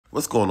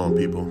What's going on,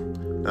 people?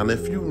 Now,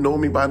 if you know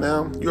me by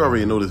now, you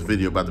already know this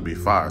video about to be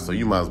fire, so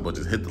you might as well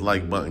just hit the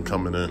like button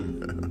coming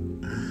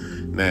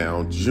in.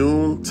 Now,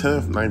 June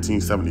 10th,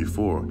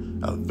 1974,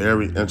 a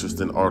very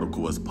interesting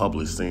article was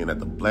published saying that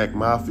the Black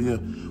Mafia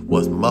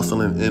was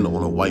muscling in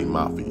on a white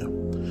mafia.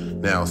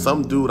 Now,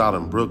 some dude out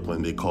in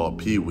Brooklyn they called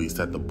Pee Wee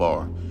set the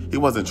bar. He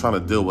wasn't trying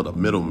to deal with a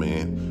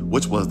middleman,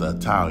 which was the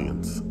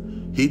Italians.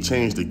 He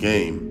changed the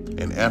game,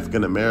 and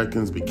African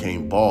Americans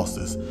became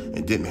bosses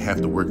and didn't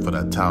have to work for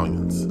the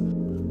Italians.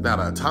 Now,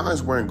 the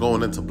Italians weren't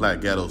going into black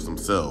ghettos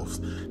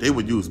themselves. They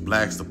would use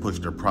blacks to push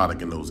their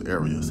product in those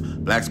areas.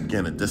 Blacks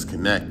began to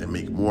disconnect and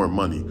make more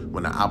money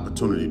when the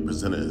opportunity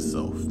presented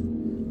itself.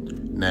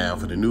 Now,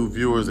 for the new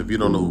viewers, if you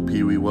don't know who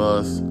Pee Wee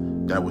was,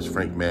 that was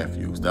Frank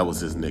Matthews. That was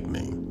his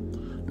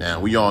nickname.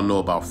 Now, we all know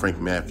about Frank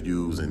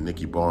Matthews and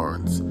Nicky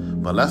Barnes,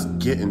 but let's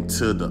get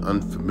into the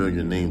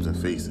unfamiliar names and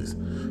faces.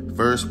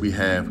 First, we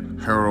have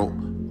Hollywood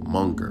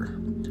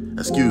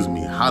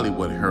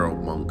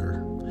Harold Munger.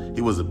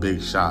 He was a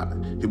big shot.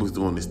 He was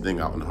doing this thing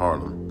out in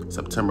Harlem.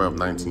 September of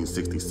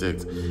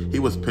 1966, he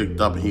was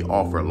picked up and he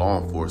offered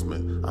law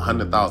enforcement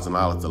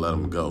 $100,000 to let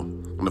him go.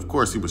 And of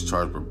course, he was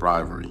charged with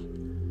bribery.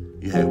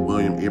 You had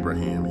Willie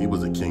Abraham. He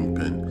was a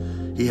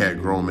kingpin. He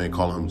had grown men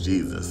call him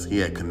Jesus. He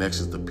had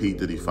connections to P.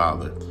 Diddy's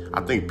father.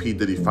 I think P.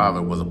 Diddy's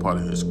father was a part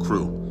of his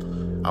crew.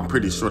 I'm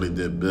pretty sure they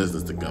did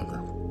business together.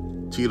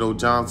 Tito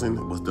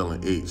Johnson was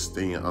dealing H,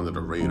 staying under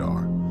the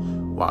radar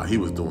while he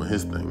was doing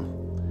his thing.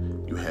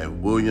 You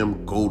had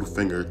William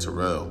Goldfinger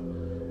Terrell.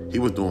 He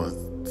was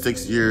doing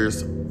 6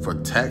 years for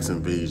tax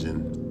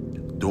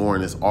evasion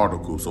during this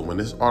article. So when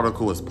this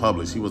article was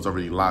published, he was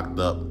already locked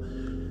up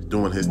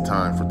doing his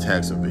time for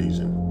tax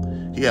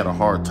evasion. He had a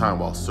hard time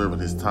while serving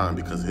his time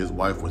because his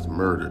wife was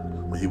murdered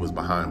when he was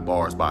behind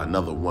bars by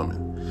another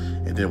woman.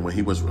 And then when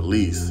he was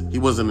released, he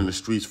wasn't in the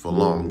streets for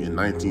long. In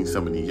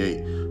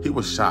 1978, he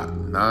was shot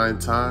 9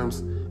 times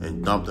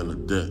and dumped in a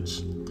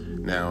ditch.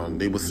 Now,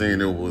 they were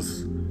saying it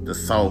was the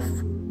South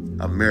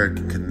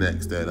American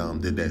connects that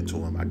did that to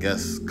him, I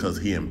guess because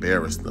he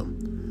embarrassed them.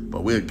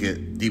 But we'll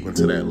get deep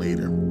into that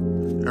later.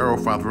 Earl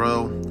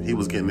Foddrell, he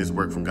was getting his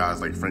work from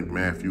guys like Frank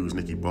Matthews,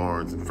 Nicky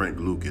Barnes, and Frank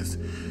Lucas.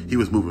 He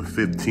was moving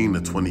 15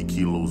 to 20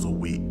 kilos a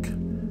week.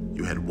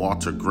 You had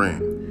Walter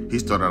Grant. He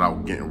started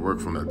out getting work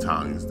from the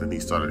Italians, then he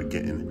started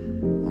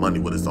getting money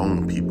with his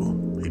own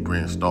people. He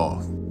branched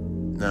off.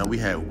 Now we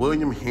had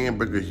William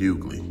Hamburger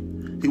Hughley.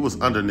 He was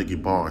under Nicky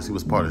Barnes. He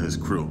was part of his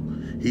crew.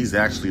 He's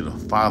actually the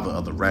father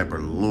of the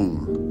rapper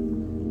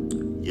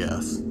Loon.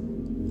 Yes.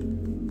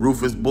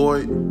 Rufus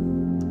Boyd,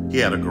 he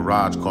had a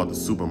garage called the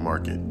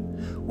Supermarket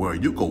where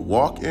you could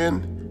walk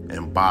in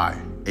and buy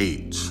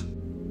H.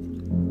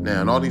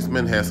 Now, and all these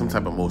men had some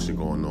type of motion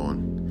going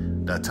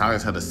on. The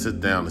Italians had to sit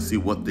down to see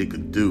what they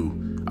could do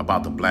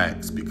about the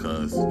blacks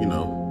because,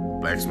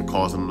 blacks were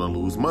causing them to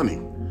lose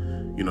money.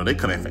 They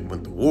could have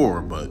went to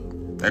war, but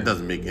that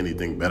doesn't make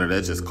anything better.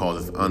 That just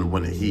causes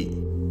unwanted heat.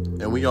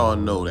 And we all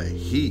know that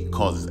heat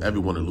causes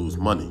everyone to lose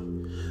money.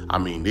 I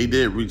mean, they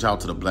did reach out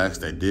to the blacks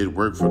that did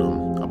work for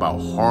them about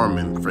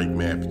harming Frank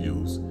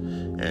Matthews.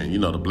 And,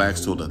 the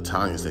blacks told the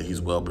Italians that he's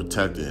well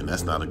protected, and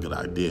that's not a good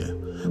idea.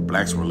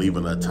 Blacks were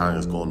leaving the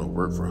Italians going to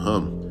work for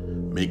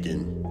him,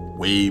 making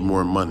way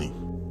more money.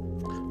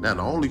 Now,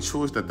 the only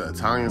choice that the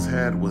Italians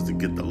had was to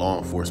get the law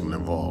enforcement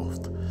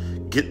involved.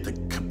 Get the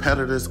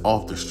competitors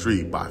off the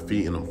street by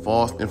feeding them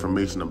false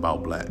information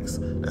about blacks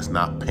that's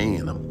not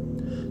paying them.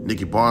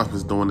 Nicky Barnes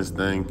was doing this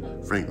thing.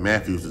 Frank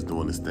Matthews was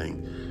doing this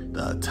thing.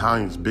 The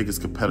Italians'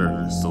 biggest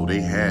competitors, so they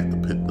had to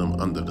put them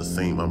under the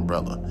same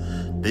umbrella.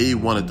 They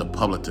wanted the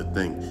public to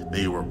think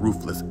they were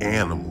ruthless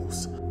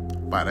animals.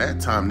 By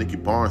that time, Nicky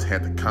Barnes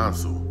had the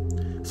consul.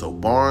 So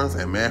Barnes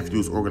and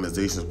Matthews'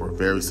 organizations were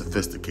very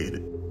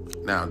sophisticated.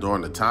 Now,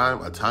 during the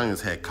time,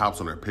 Italians had cops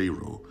on their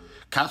payroll.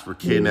 Cops were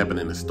kidnapping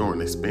and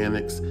extorting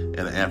Hispanics and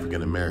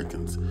African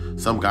Americans.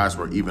 Some guys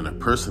were even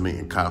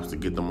impersonating cops to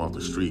get them off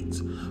the streets.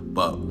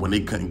 But when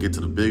they couldn't get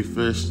to the big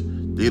fish,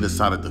 they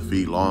decided to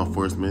feed law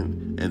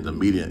enforcement and the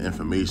media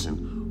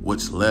information,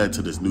 which led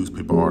to this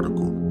newspaper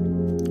article.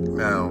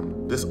 Now,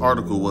 this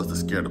article was to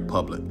scare the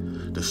public,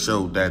 to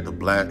show that the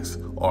blacks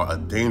are a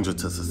danger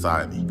to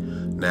society.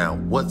 Now,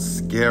 what's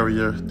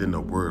scarier than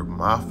the word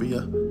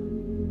mafia?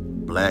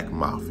 Black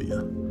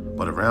Mafia.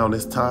 But around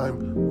this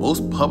time,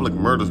 most public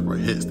murders were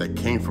hits that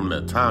came from the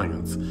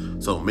Italians.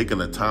 So making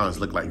the Italians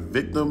look like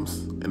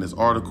victims in this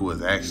article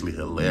is actually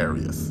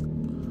hilarious.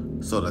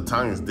 So the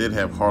Italians did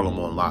have Harlem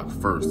on lock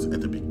first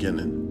at the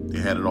beginning. They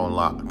had it on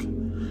lock.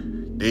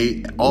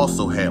 They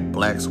also had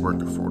blacks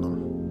working for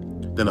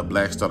them. Then the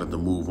blacks started to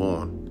move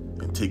on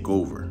and take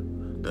over.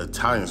 The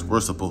Italians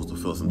were supposed to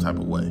feel some type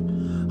of way.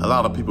 A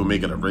lot of people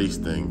make it a race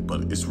thing,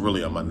 but it's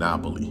really a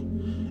monopoly.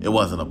 It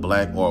wasn't a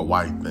black or a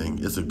white thing,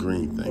 it's a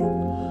green thing.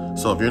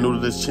 So if you're new to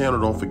this channel,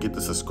 don't forget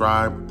to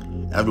subscribe.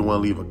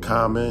 Everyone leave a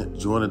comment,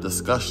 join the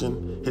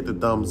discussion, hit the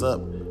thumbs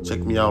up. Check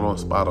me out on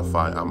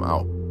Spotify, I'm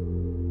out.